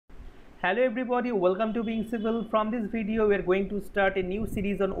Hello everybody, welcome to Being Civil. From this video we are going to start a new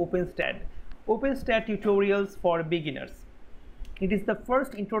series on OpenSTAAD. OpenSTAAD tutorials for beginners. It is the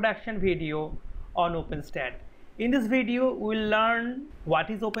first introduction video on OpenSTAAD. In this video we will learn what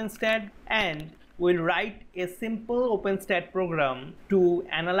is OpenSTAAD and we will write a simple OpenSTAAD program to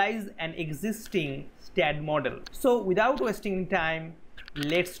analyze an existing STAAD model. So without wasting time,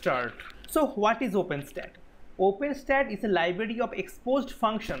 let's start. So what is OpenSTAAD? OpenSTAAD is a library of exposed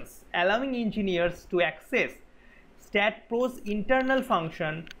functions allowing engineers to access STAAD.Pro's internal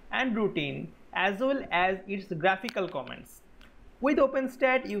function and routine as well as its graphical comments. With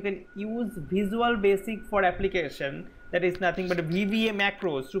OpenSTAAD, you can use Visual Basic for application, that is nothing but VBA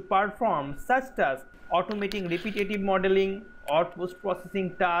macros to perform such tasks, automating repetitive modeling or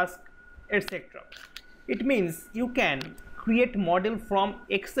post-processing tasks, etc. It means you can create model from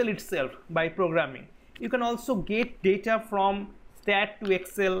Excel itself by programming. You can also get data from STAAD to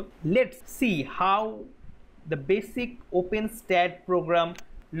Excel. Let's see how the basic OpenSTAAD program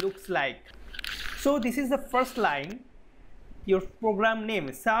looks like. So this is the first line, your program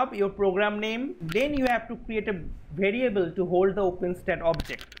name, sub your program name. Then you have to create a variable to hold the OpenSTAAD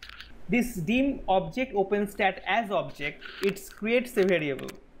object. This dim object OpenSTAAD as object, it creates a variable.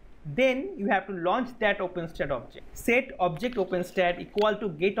 Then you have to launch that OpenSTAAD object. Set object OpenSTAAD equal to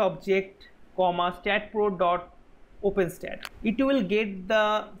get object comma STAAD.Pro.OpenSTAAD. It will get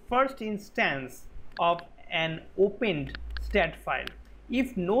the first instance of an opened STAAD file.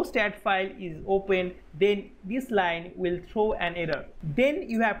 If no STAAD file is open, then this line will throw an error. Then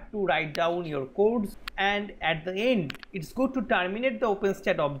you have to write down your codes, and at the end it's good to terminate the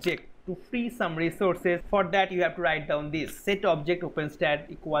OpenSTAAD object to free some resources. For that you have to write down this set object OpenSTAAD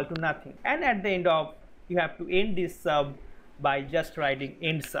equal to nothing, and at the end of you have to end this sub by just writing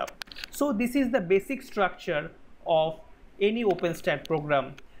end sub. So this is the basic structure of any OpenSTAAD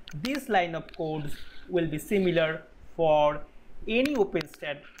program. This line of codes will be similar for any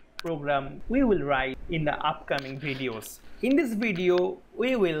OpenSTAAD program we will write in the upcoming videos. In this video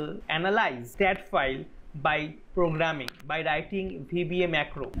we will analyze STAAD file by programming, by writing VBA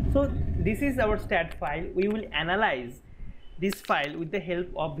macro. So this is our STAAD file. We will analyze this file with the help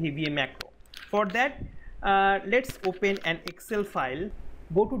of VBA macro. For that let's open an Excel file.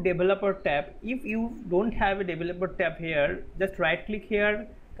 Go to developer tab. If you don't have a developer tab here, just right click here,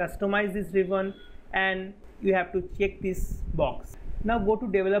 customize this ribbon, and you have to check this box. Now go to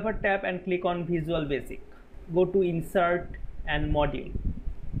developer tab and click on Visual Basic. Go to insert and module.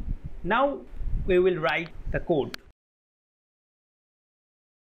 Now we will write the code.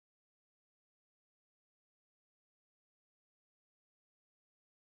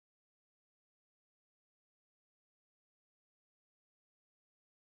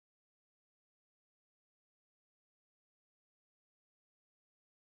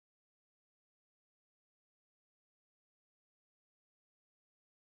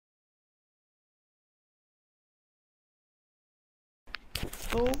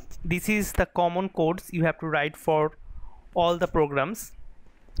 So this is the common codes you have to write for all the programs.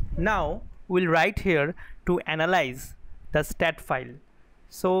 Now we'll write here to analyze the STAAD file.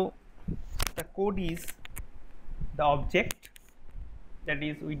 So the code is the object, that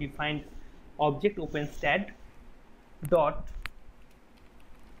is we defined object OpenSTAAD dot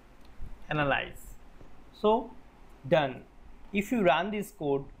analyze. So done. If you run this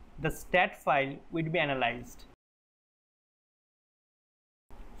code, the STAAD file will be analyzed.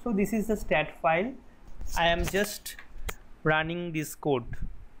 So this is the STAAD file. I am just running this code.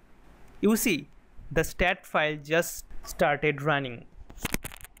 You see the STAAD file just started running.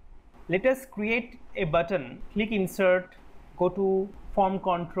 Let us create a button. Click insert, go to form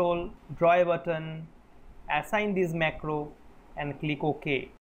control, draw a button, assign this macro and click OK.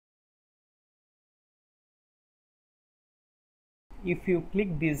 If you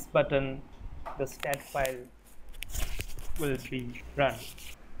click this button, the STAAD file will be run.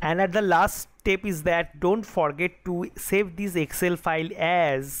 And at the last step is that don't forget to save this Excel file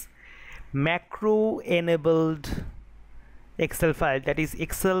as macro enabled Excel file, that is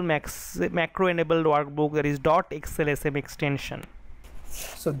Excel macro enabled workbook, that is .xlsm extension.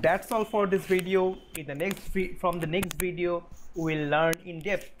 So that's all for this video. In the next from the next video we will learn in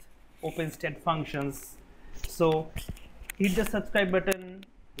depth OpenSTAAD functions. So hit the subscribe button,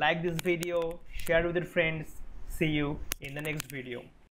 like this video, share with your friends. See you in the next video.